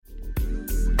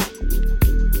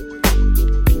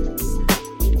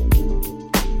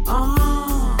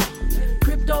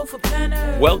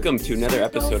Welcome to another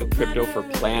episode of Crypto for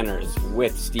Planners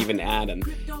with Steve and Adam.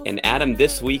 And Adam,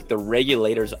 this week the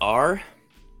regulators are...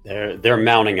 They're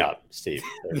mounting up, Steve.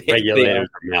 The regulators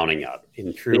are mounting up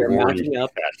in true Warren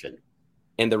fashion.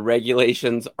 And the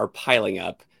regulations are piling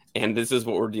up. And this is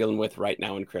what we're dealing with right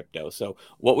now in crypto. So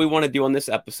what we want to do on this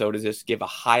episode is just give a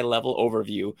high-level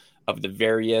overview of the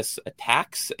various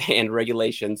attacks and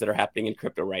regulations that are happening in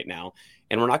crypto right now.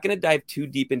 And we're not going to dive too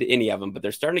deep into any of them, but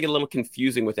they're starting to get a little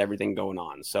confusing with everything going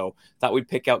on. So thought we'd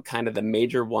pick out kind of the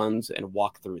major ones and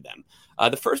walk through them.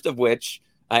 The first of which,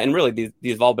 and really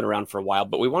these have all been around for a while,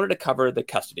 but we wanted to cover the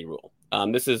custody rule.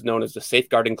 This is known as the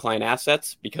safeguarding client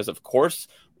assets because, of course,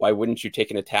 why wouldn't you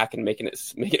take an attack and make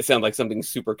it sound like something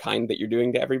super kind that you're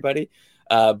doing to everybody?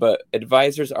 But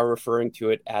advisors are referring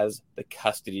to it as the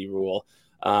custody rule.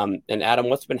 And Adam,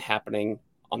 what's been happening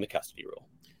on the custody rule?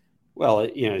 Well,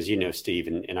 as you know, Steve,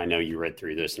 and I know you read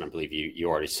through this, and I believe you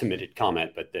already submitted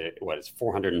comment, but it's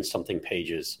 400 and something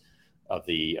pages of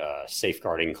the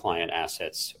safeguarding client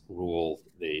assets rule,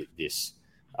 this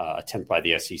attempt by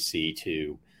the SEC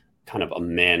to kind of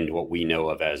amend what we know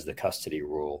of as the custody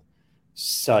rule,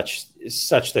 such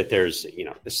that there's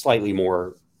a slightly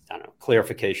more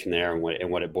clarification there, and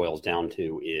what it boils down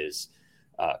to is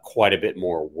quite a bit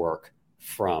more work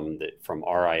from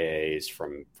RIAs,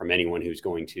 from anyone who's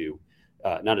going to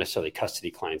not necessarily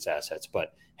custody clients' assets,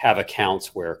 but have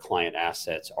accounts where client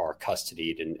assets are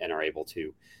custodied and are able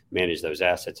to manage those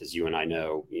assets. As you and I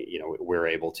know, we're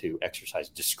able to exercise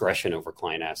discretion over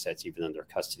client assets, even though they're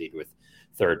custodied with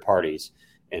third parties.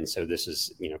 And so this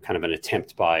is, kind of an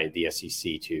attempt by the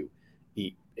SEC to,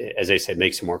 as I said,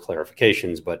 make some more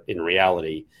clarifications. But in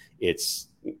reality, it's,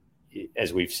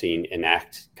 as we've seen,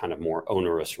 enact kind of more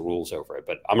onerous rules over it.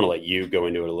 But I'm going to let you go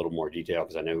into it a little more detail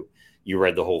because I know you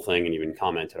read the whole thing and even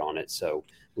commented on it. So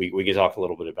we can talk a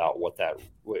little bit about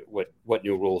what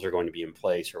new rules are going to be in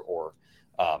place or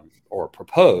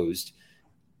proposed,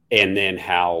 and then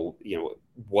how,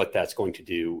 what that's going to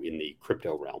do in the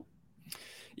crypto realm.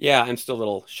 Yeah, I'm still a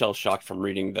little shell-shocked from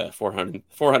reading the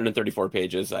 434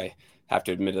 pages. I have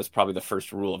to admit, it's probably the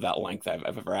first rule of that length I've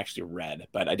ever actually read.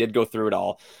 But I did go through it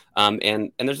all.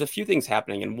 And there's a few things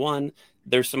happening. And one,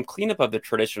 there's some cleanup of the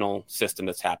traditional system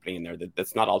that's happening in there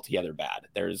that's not altogether bad.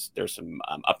 There's some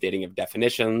updating of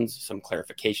definitions, some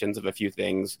clarifications of a few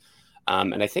things.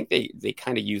 And I think they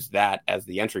kind of use that as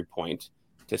the entry point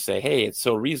to say, hey, it's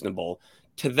so reasonable,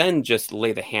 to then just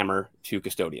lay the hammer to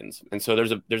custodians. And so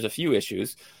there's a few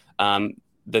issues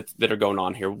that are going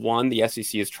on here. One, the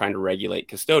SEC is trying to regulate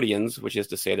custodians, which is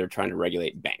to say they're trying to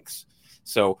regulate banks.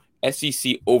 So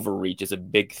SEC overreach is a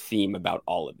big theme about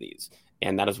all of these.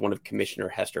 And that is one of Commissioner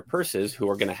Hester Peirce's, who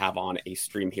we're going to have on a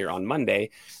stream here on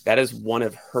Monday. That is one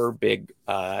of her big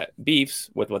beefs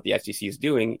with what the SEC is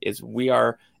doing, is we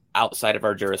are outside of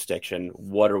our jurisdiction.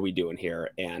 What are we doing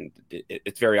here? And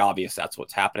it's very obvious that's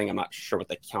what's happening. I'm not sure what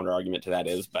the counter argument to that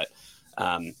is, but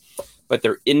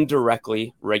they're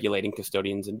indirectly regulating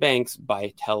custodians and banks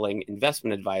by telling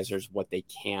investment advisors what they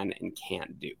can and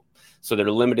can't do. So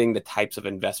they're limiting the types of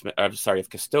of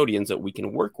custodians that we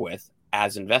can work with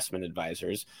as investment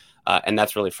advisors. And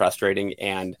that's really frustrating.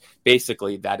 And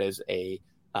basically that is a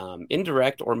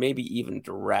indirect or maybe even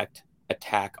direct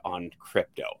attack on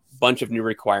crypto. Bunch of new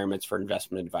requirements for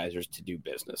investment advisors to do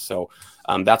business. So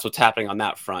that's what's happening on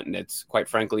that front. And it's quite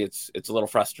frankly, it's a little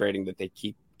frustrating that they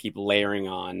keep layering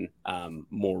on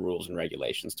more rules and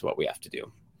regulations to what we have to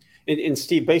do. And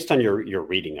Steve, based on your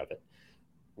reading of it,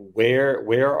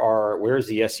 where is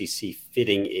the SEC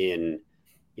fitting in,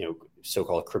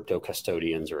 so-called crypto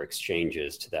custodians or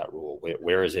exchanges to that rule?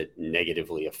 Where is it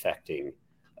negatively affecting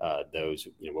those,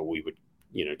 what we would,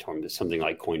 talking to something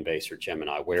like Coinbase or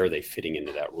Gemini? Where are they fitting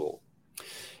into that rule?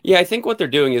 Yeah, I think what they're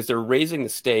doing is they're raising the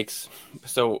stakes.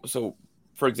 So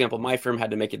for example, my firm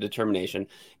had to make a determination,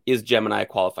 is Gemini a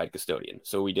qualified custodian?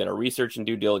 So we did our research and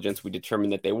due diligence. We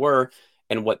determined that they were.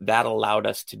 And what that allowed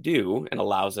us to do and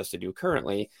allows us to do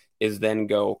currently is then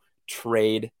go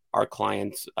trade our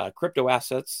clients' crypto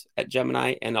assets at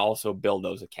Gemini and also build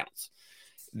those accounts.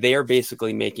 They are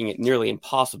basically making it nearly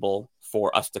impossible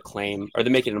for us to claim, or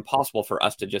they're making it impossible for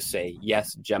us to just say,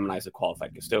 yes, Gemini is a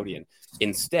qualified custodian.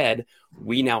 Instead,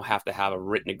 we now have to have a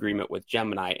written agreement with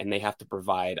Gemini, and they have to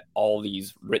provide all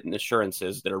these written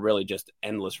assurances that are really just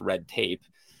endless red tape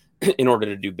in order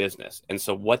to do business. And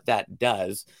so what that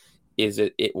does is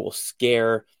it will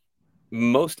scare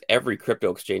most every crypto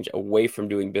exchange away from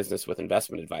doing business with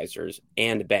investment advisors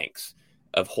and banks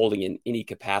of holding in any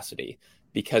capacity,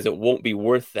 because it won't be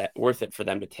worth it for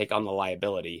them to take on the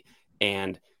liability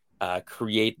and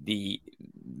create the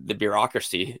the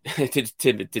bureaucracy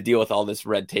to deal with all this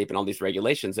red tape and all these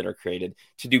regulations that are created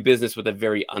to do business with a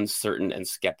very uncertain and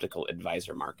skeptical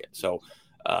advisor market. So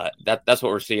that's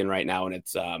what we're seeing right now, and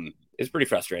it's pretty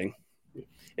frustrating.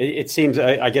 It seems,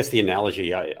 I guess the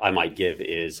analogy I might give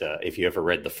is if you ever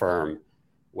read The Firm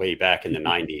way back in the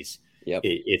 90s, Yep.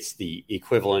 It's the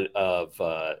equivalent of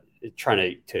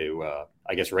trying to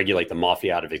I guess, regulate the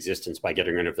mafia out of existence by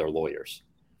getting rid of their lawyers.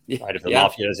 Right? If the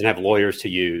mafia doesn't have lawyers to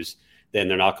use, then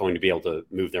they're not going to be able to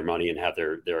move their money and have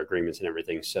their agreements and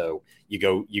everything. So you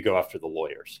go after the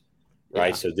lawyers, right?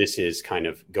 Yeah. So this is kind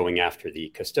of going after the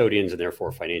custodians, and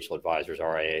therefore financial advisors,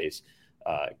 RIAs,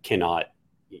 cannot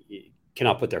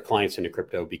put their clients into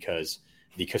crypto because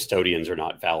the custodians are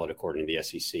not valid according to the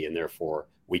SEC, and therefore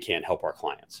we can't help our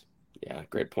clients. Yeah,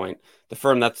 great point. The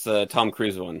Firm, that's the Tom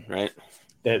Cruise one, right?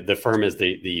 The Firm is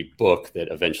the book that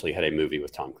eventually had a movie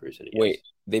with Tom Cruise in it. Wait,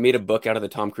 yes. They made a book out of the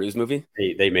Tom Cruise movie?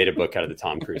 They made a book out of the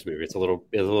Tom Cruise movie. It's a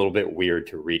little bit weird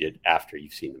to read it after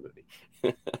you've seen the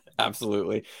movie.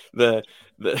 Absolutely. The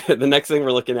next thing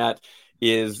we're looking at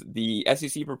is the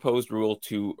SEC proposed rule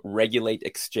to regulate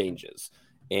exchanges.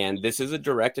 And this is a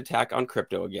direct attack on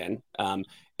crypto again.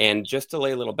 And just to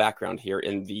lay a little background here,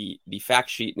 in the fact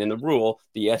sheet and in the rule,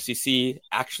 the SEC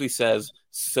actually says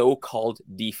so-called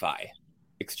DeFi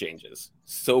exchanges,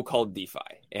 so-called DeFi.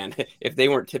 And if they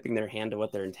weren't tipping their hand to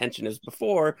what their intention is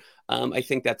before, I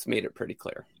think that's made it pretty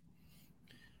clear.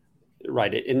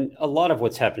 Right. And a lot of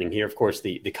what's happening here, of course,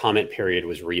 the comment period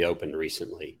was reopened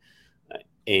recently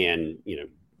and,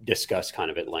 discussed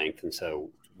kind of at length. And so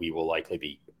we will likely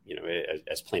be,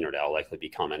 as Plainer DAO, likely be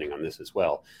commenting on this as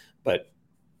well. But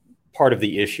part of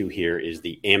the issue here is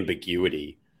the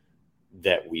ambiguity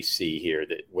that we see here,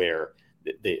 that where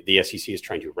the SEC is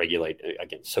trying to regulate,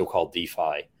 again, so-called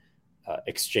DeFi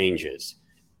exchanges.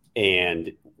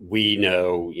 And we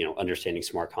know, understanding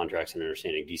smart contracts and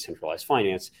understanding decentralized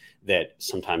finance, that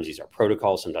sometimes these are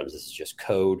protocols, sometimes this is just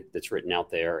code that's written out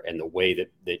there. And the way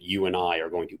that you and I are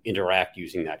going to interact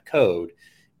using that code,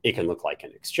 it can look like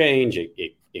an exchange.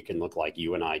 It can look like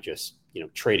you and I just,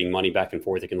 trading money back and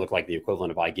forth. It can look like the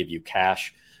equivalent of I give you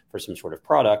cash for some sort of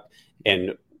product.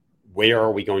 And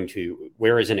where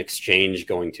is an exchange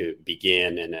going to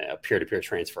begin and a peer-to-peer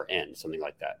transfer end, something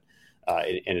like that.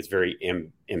 And it's very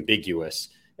ambiguous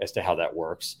as to how that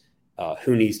works.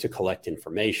 Who needs to collect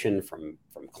information from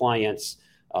clients?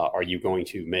 Are you going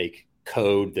to make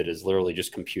code that is literally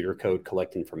just computer code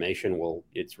collect information? Well,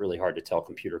 it's really hard to tell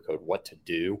computer code what to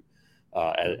do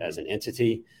as an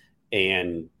entity.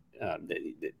 And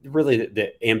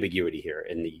the ambiguity here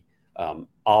and the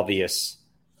obvious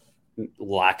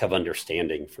lack of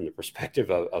understanding from the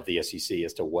perspective of the SEC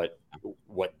as to what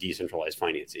decentralized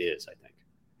finance is, I think.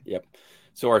 Yep.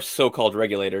 So our so-called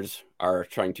regulators are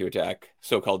trying to attack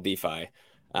so-called DeFi.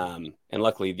 And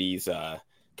luckily these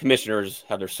commissioners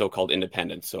have their so-called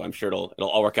independence. So I'm sure it'll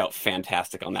all work out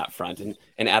fantastic on that front.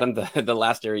 And Adam, the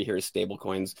last area here is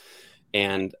stablecoins.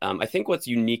 And I think what's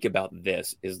unique about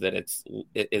this is that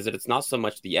it's not so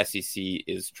much the SEC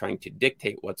is trying to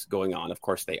dictate what's going on. Of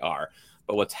course they are.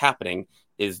 But what's happening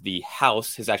is the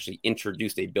House has actually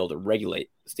introduced a bill to regulate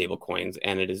stablecoins,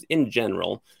 and it is in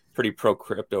general pretty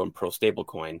pro-crypto and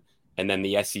pro-stablecoin. And then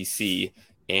the SEC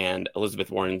and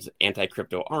Elizabeth Warren's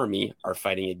anti-crypto army are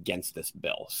fighting against this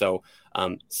bill. So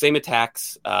same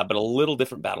attacks, but a little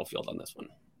different battlefield on this one.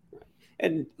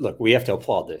 And look, we have to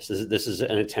applaud this. This is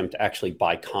an attempt actually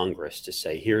by Congress to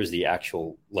say, here's the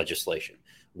actual legislation.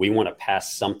 We want to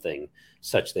pass something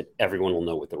such that everyone will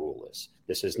know what the rule is.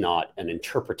 This is not an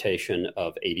interpretation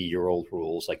of 80-year-old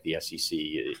rules like the SEC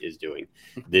is doing.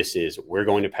 This is, we're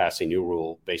going to pass a new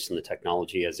rule based on the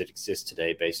technology as it exists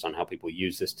today, based on how people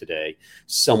use this today,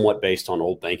 somewhat based on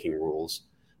old banking rules,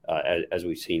 as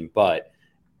we've seen. But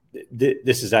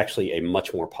this is actually a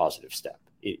much more positive step,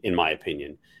 in my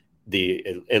opinion.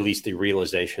 At least the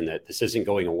realization that this isn't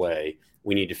going away.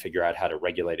 We need to figure out how to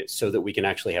regulate it so that we can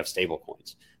actually have stable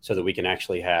coins, so that we can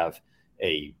actually have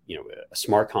a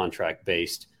smart contract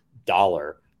based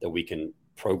dollar that we can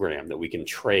program, that we can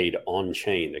trade on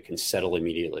chain, that can settle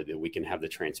immediately, that we can have the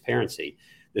transparency.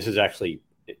 This is actually,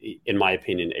 in my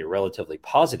opinion, a relatively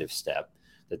positive step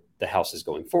that the House is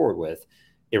going forward with.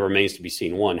 It remains to be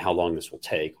seen, one, how long this will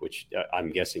take, which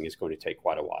I'm guessing is going to take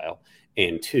quite a while,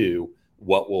 and two,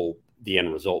 what will the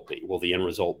end result be? Will the end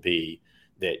result be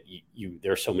that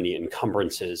there are so many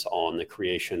encumbrances on the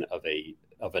creation of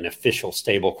an official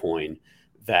stablecoin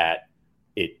that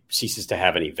it ceases to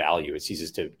have any value? It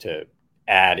ceases to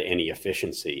add any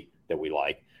efficiency that we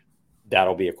like.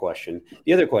 That'll be a question.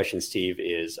 The other question, Steve,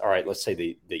 is, all right, let's say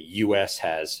the U.S.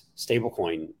 has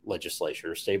stablecoin legislation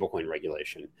or stablecoin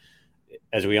regulation.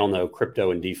 as we all know,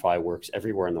 crypto and DeFi works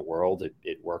everywhere in the world.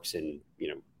 It works in,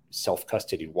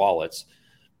 self-custodied wallets.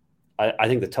 I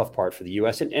think the tough part for the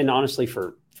U.S. and honestly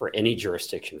for any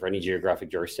jurisdiction, for any geographic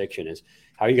jurisdiction, is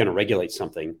how are you going to regulate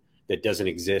something that doesn't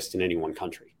exist in any one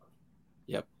country?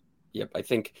 Yep. I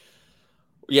think,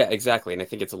 yeah, exactly. And I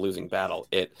think it's a losing battle.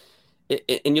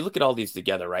 And you look at all these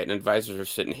together, right? And advisors are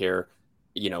sitting here,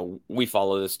 we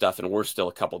follow this stuff and we're still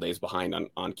a couple days behind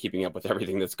on keeping up with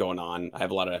everything that's going on. I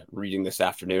have a lot of reading this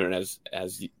afternoon, and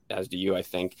as do you, I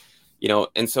think,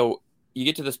 and so you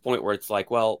get to this point where it's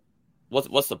like, well,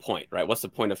 what's the point, right? What's the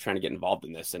point of trying to get involved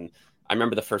in this? And I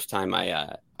remember the first time I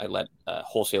let a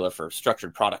wholesaler for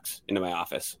structured products into my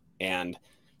office, and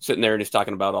sitting there just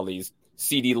talking about all these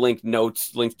CD linked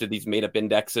notes, links to these made up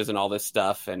indexes and all this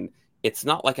stuff. And it's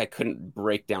not like I couldn't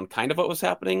break down kind of what was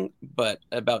happening, but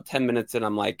about 10 minutes in,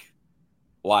 I'm like,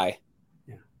 why?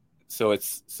 Yeah. So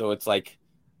it's like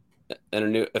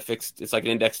it's like an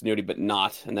indexed annuity, but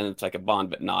not. And then it's like a bond,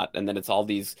 but not. And then it's all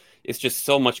these, it's just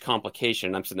so much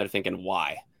complication. I'm sitting there thinking,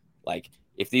 why? Like,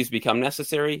 if these become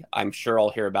necessary, I'm sure I'll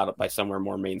hear about it by somewhere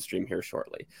more mainstream here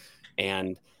shortly.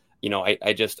 And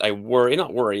I worry,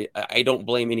 not worry. I don't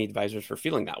blame any advisors for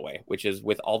feeling that way, which is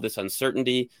with all this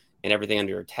uncertainty and everything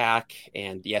under attack,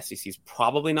 and the SEC is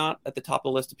probably not at the top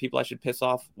of the list of people I should piss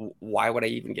off. Why would I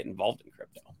even get involved in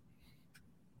crypto?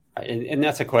 And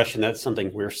that's a question. That's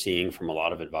something we're seeing from a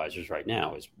lot of advisors right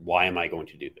now is, why am I going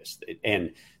to do this?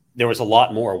 And there was a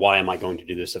lot more, why am I going to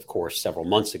do this, of course, several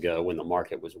months ago when the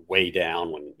market was way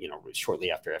down, when,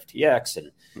 shortly after FTX.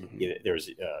 And there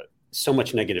was so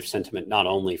much negative sentiment, not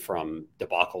only from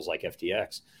debacles like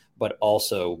FTX, but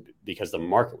also because the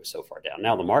market was so far down.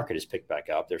 Now the market has picked back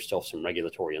up. There's still some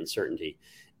regulatory uncertainty.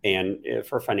 And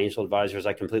for financial advisors,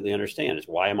 I completely understand, is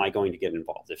why am I going to get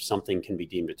involved? If something can be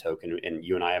deemed a token, and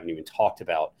you and I haven't even talked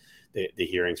about the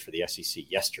hearings for the SEC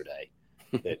yesterday,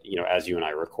 that, as you and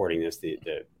I are recording this,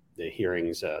 the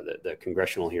hearings, the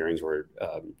congressional hearings where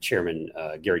Chairman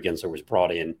Gary Gensler was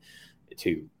brought in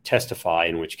to testify,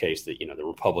 in which case the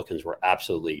Republicans were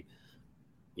absolutely,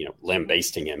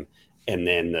 lambasting him. And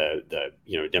then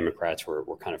the Democrats were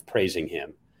kind of praising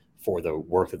him for the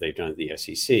work that they've done at the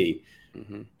SEC.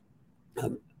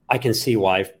 I can see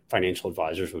why financial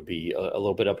advisors would be a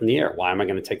little bit up in the air. Why am I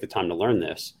going to take the time to learn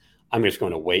this? I'm just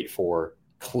going to wait for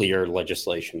clear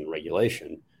legislation and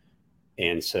regulation.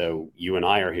 And so you and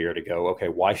I are here to go, okay,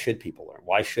 why should people learn?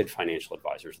 Why should financial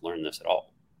advisors learn this at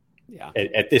all? Yeah.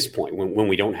 At this point, when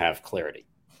we don't have clarity.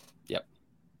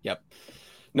 Yep.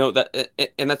 No,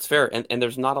 and that's fair. And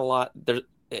there's not a lot there, and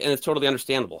it's totally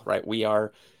understandable, right? We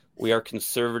are a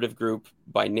conservative group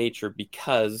by nature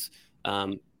because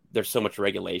there's so much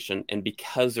regulation, and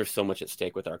because there's so much at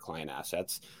stake with our client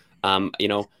assets.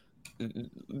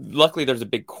 Luckily, there's a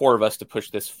big core of us to push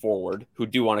this forward who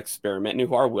do want to experiment and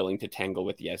who are willing to tangle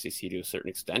with the SEC to a certain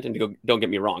extent. And don't get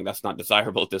me wrong, that's not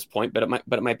desirable at this point, but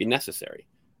it might be necessary,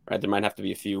 right? There might have to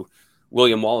be a few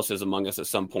William Wallaces among us at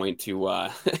some point to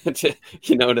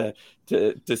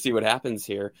see what happens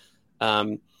here.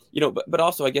 But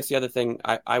also, I guess the other thing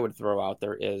I would throw out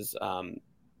there is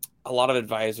a lot of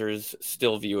advisors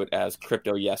still view it as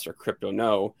crypto yes or crypto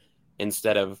no,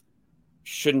 instead of,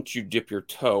 shouldn't you dip your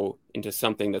toe into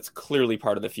something that's clearly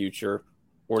part of the future,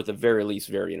 or at the very least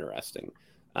very interesting?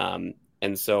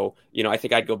 And so, I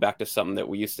think I'd go back to something that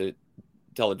we used to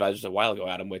tell advisors a while ago,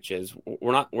 Adam, which is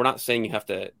we're not saying you have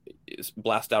to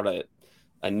blast out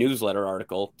a newsletter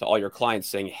article to all your clients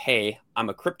saying, hey, I'm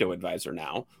a crypto advisor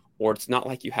now, or it's not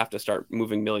like you have to start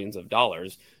moving millions of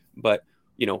dollars, but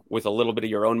with a little bit of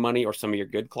your own money or some of your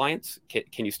good clients,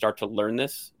 can you start to learn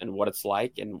this and what it's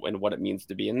like and what it means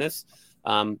to be in this?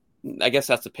 I guess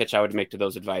that's the pitch I would make to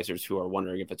those advisors who are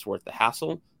wondering if it's worth the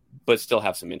hassle, but still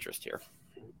have some interest here.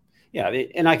 Yeah,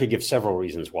 and I could give several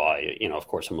reasons why. Of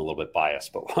course, I'm a little bit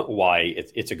biased, but why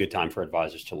it's a good time for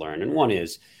advisors to learn. And one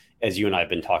is, as you and I have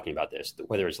been talking about this,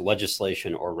 whether it's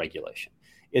legislation or regulation,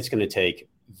 it's going to take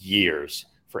years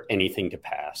for anything to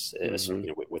pass.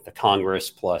 With the Congress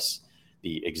plus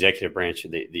the executive branch,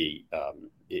 the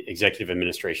executive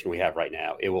administration we have right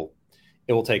now, it will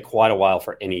take quite a while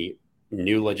for any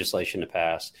new legislation to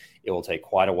pass. It will take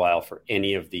quite a while for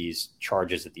any of these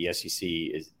charges that the SEC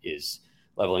is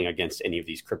leveling against any of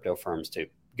these crypto firms to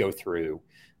go through.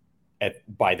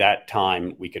 By that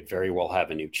time, we could very well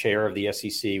have a new chair of the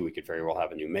SEC. We could very well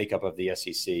have a new makeup of the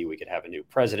SEC. We could have a new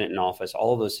president in office.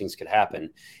 All of those things could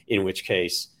happen, in which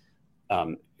case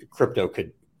crypto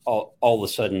could all of a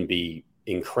sudden be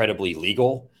incredibly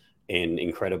legal and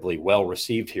incredibly well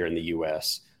received here in the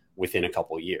U.S. within a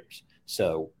couple of years.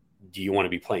 So do you want to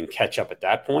be playing catch up at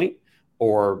that point?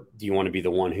 or do you want to be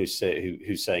the one who's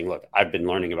saying, look, I've been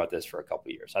learning about this for a couple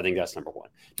of years? I think that's number one.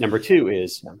 Number two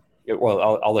is,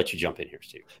 well, I'll let you jump in here,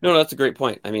 Steve. No, that's a great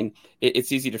point. I mean,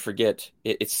 it's easy to forget.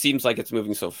 It seems like it's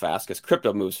moving so fast because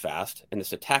crypto moves fast and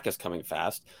this attack is coming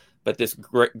fast. But this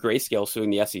Grayscale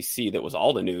suing the SEC that was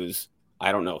all the news,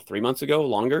 I don't know, 3 months ago,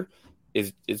 longer,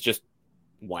 is just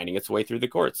winding its way through the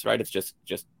courts, right? It's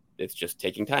just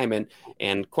taking time,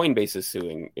 and Coinbase is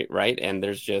suing it, right? And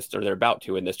they're about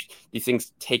to, and these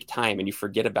things take time, and you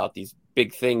forget about these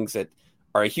big things that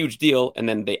are a huge deal, and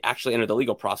then they actually enter the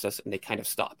legal process and they kind of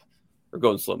stop or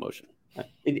go in slow motion.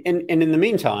 And in the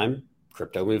meantime,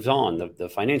 crypto moves on, the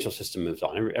financial system moves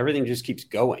on, everything just keeps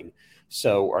going.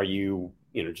 So are you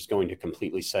just going to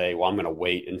completely say, well, I'm going to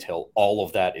wait until all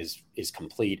of that is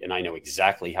complete and I know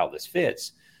exactly how this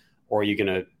fits? Or are you going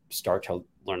to start to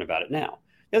learn about it now?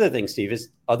 The other thing, Steve, is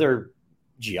other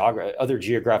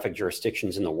geographic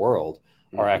jurisdictions in the world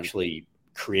are actually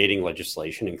creating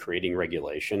legislation and creating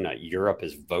regulation. Europe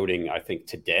is voting, I think,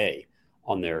 today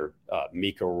on their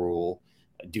MiCA rule.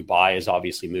 Dubai is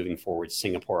obviously moving forward.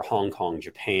 Singapore, Hong Kong,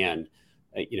 Japan,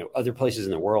 other places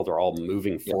in the world are all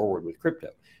moving forward with crypto.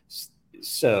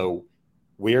 So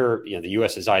the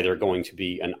U.S. is either going to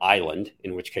be an island,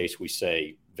 in which case we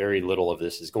say very little of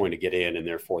this is going to get in, and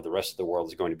therefore the rest of the world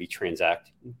is going to be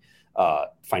transacting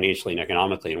financially and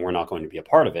economically, and we're not going to be a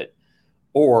part of it,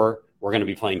 or we're going to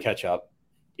be playing catch up,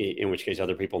 in which case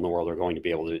other people in the world are going to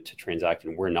be able to transact,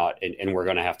 and we're not, and we're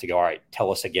going to have to go, all right,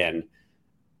 tell us again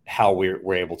how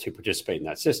we're able to participate in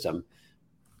that system.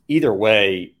 Either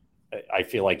way, I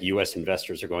feel like U.S.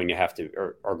 investors are going to have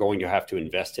to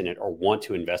invest in it, or want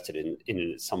to invest in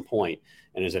it at some point.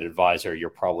 And as an advisor, you're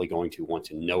probably going to want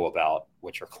to know about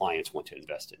what your clients want to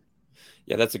invest in.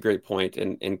 Yeah, that's a great point.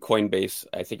 And Coinbase,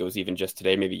 I think it was even just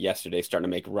today, maybe yesterday, starting to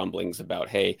make rumblings about,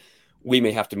 hey, we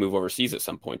may have to move overseas at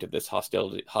some point if this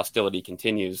hostility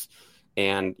continues.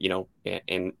 And,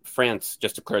 and France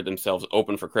just declared themselves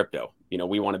open for crypto.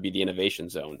 We want to be the innovation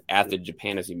zone, as did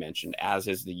Japan, as you mentioned, as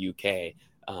is the UK.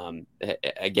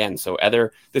 Again, so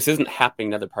this isn't happening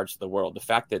in other parts of the world. The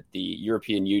fact that the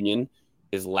European Union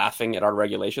is laughing at our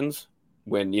regulations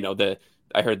when,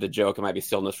 I heard the joke, it might be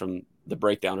stealing this from the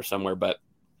breakdown or somewhere, but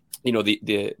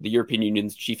the European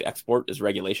Union's chief export is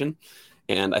regulation.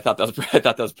 And I thought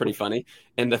that was pretty funny.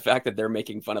 And the fact that they're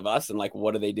making fun of us and like,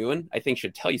 what are they doing? I think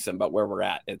should tell you something about where we're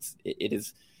at. It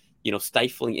is,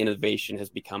 stifling innovation has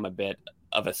become a bit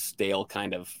of a stale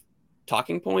kind of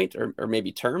talking point or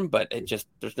maybe term, but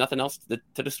there's nothing else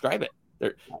to describe it.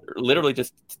 They're literally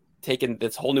just taking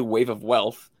this whole new wave of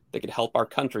wealth that could help our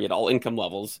country at all income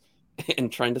levels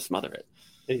and trying to smother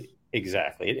it.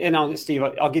 Exactly. And Steve,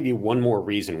 I'll give you one more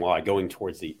reason why, going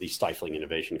towards the stifling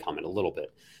innovation comment a little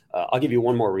bit. I'll give you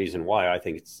one more reason why I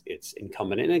think it's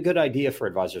incumbent and a good idea for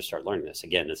advisors to start learning this.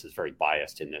 Again, this is very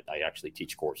biased in that I actually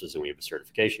teach courses and we have a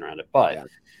certification around it. But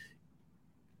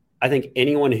I think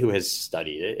anyone who has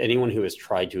studied it, anyone who has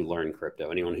tried to learn crypto,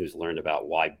 anyone who's learned about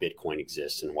why Bitcoin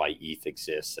exists and why ETH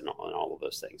exists and all of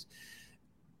those things,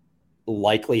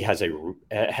 likely has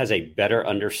a better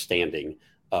understanding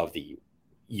of the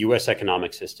U.S.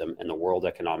 economic system and the world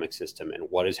economic system, and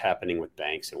what is happening with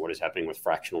banks and what is happening with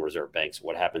fractional reserve banks,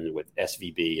 what happened with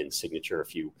SVB and Signature a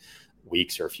few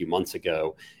weeks or a few months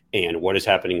ago, and what is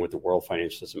happening with the world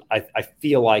financial system. I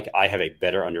feel like I have a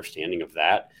better understanding of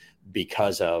that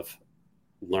because of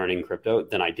learning crypto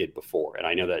than I did before. And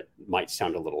I know that might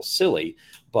sound a little silly,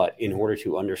 but in order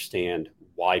to understand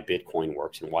why Bitcoin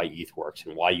works and why ETH works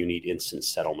and why you need instant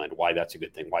settlement, why that's a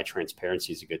good thing, why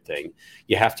transparency is a good thing,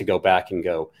 you have to go back and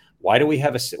go, why do we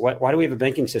have a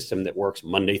banking system that works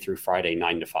Monday through Friday,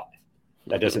 9 to 5?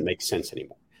 That doesn't make sense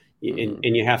anymore.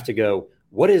 And you have to go,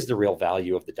 what is the real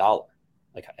value of the dollar?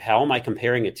 Like, how am I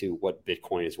comparing it to what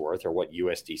Bitcoin is worth or what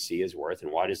USDC is worth?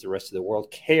 And why does the rest of the world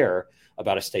care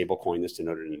about a stable coin that's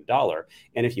denoted in a dollar?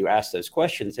 And if you ask those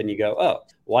questions, then you go, oh,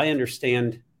 well, I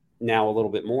understand now a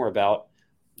little bit more about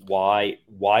why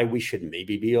we should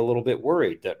maybe be a little bit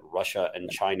worried that Russia and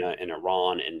China and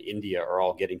Iran and India are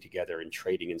all getting together and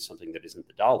trading in something that isn't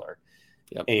the dollar.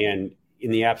 Yep. And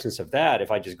in the absence of that,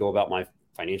 if I just go about my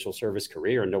financial service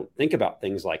career and don't think about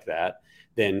things like that,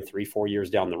 then 3-4 years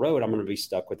down the road, I'm going to be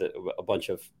stuck with a bunch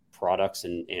of products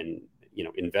and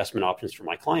investment options for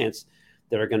my clients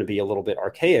that are going to be a little bit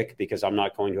archaic because I'm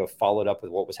not going to have followed up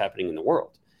with what was happening in the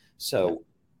world. So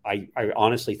I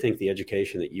honestly think the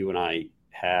education that you and I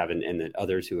have and that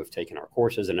others who have taken our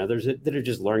courses and others that have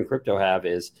just learned crypto have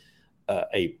is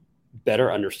a better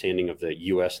understanding of the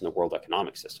U.S. and the world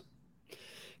economic system.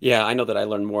 Yeah, I know that I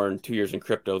learned more in 2 years in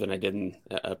crypto than I did in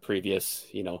a previous,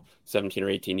 17 or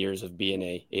 18 years of being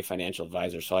a financial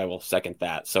advisor. So I will second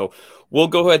that. So we'll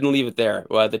go ahead and leave it there.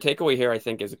 The takeaway here, I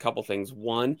think, is a couple things.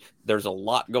 One, there's a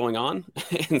lot going on.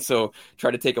 And so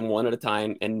try to take them one at a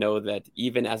time and know that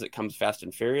even as it comes fast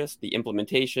and furious, the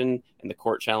implementation and the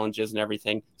court challenges and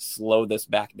everything slow this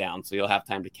back down. So you'll have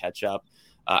time to catch up.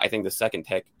 I think the second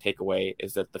takeaway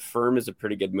is that The Firm is a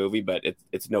pretty good movie, but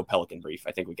it's no Pelican Brief.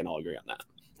 I think we can all agree on that.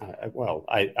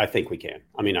 I think we can.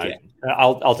 I mean, Yeah.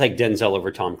 I'll take Denzel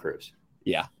over Tom Cruise.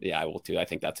 Yeah, I will too. I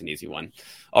think that's an easy one.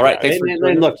 All right, thanks for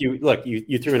and look,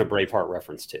 you threw in a Braveheart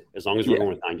reference too. As long as we're going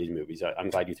with 90s movies, I'm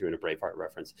glad you threw in a Braveheart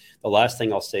reference. The last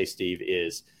thing I'll say, Steve,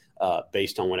 is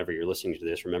based on whenever you're listening to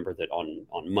this, remember that on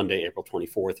Monday, April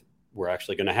 24th, we're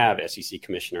actually going to have SEC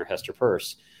Commissioner Hester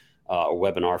Peirce a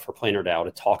webinar for Plainer DAO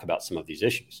to talk about some of these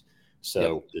issues.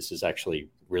 So This is actually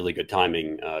really good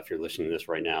timing if you're listening to this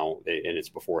right now, and it's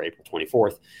before April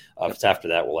 24th. If it's after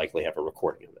that, we'll likely have a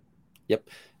recording of it. Yep.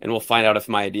 And we'll find out if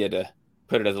my idea to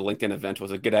put it as a LinkedIn event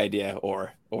was a good idea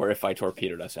or if I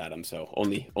torpedoed us, Adam. So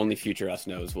only future us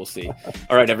knows. We'll see.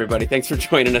 All right, everybody. Thanks for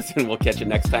joining us, and we'll catch you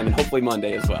next time, and hopefully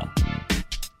Monday as well.